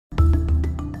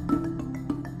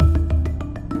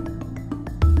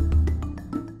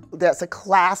that's a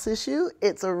class issue,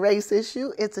 it's a race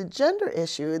issue, it's a gender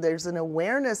issue. There's an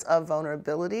awareness of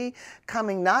vulnerability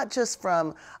coming not just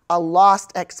from a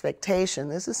lost expectation.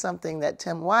 This is something that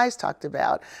Tim Wise talked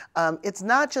about. It's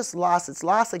not just loss, it's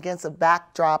loss against a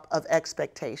backdrop of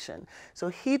expectation. So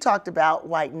he talked about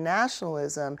white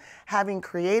nationalism having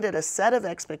created a set of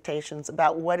expectations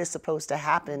about what is supposed to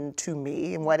happen to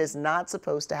me and what is not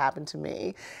supposed to happen to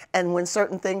me. And when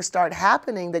certain things start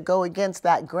happening that go against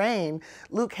that grain,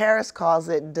 Luke Harris calls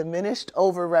it diminished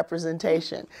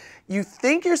overrepresentation. You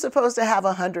think you're supposed to have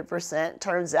 100%,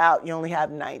 turns out you only have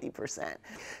 90%.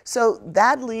 So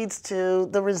that leads to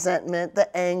the resentment,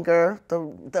 the anger,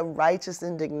 the righteous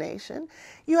indignation.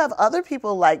 You have other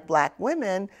people like Black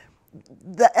women.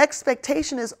 The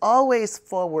expectation is always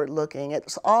forward-looking.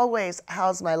 It's always,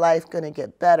 how's my life going to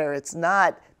get better? It's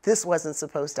not, this wasn't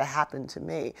supposed to happen to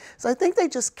me. So I think they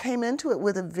just came into it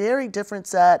with a very different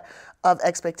set of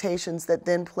expectations that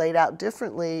then played out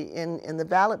differently in the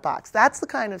ballot box. That's the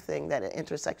kind of thing that an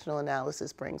intersectional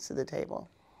analysis brings to the table.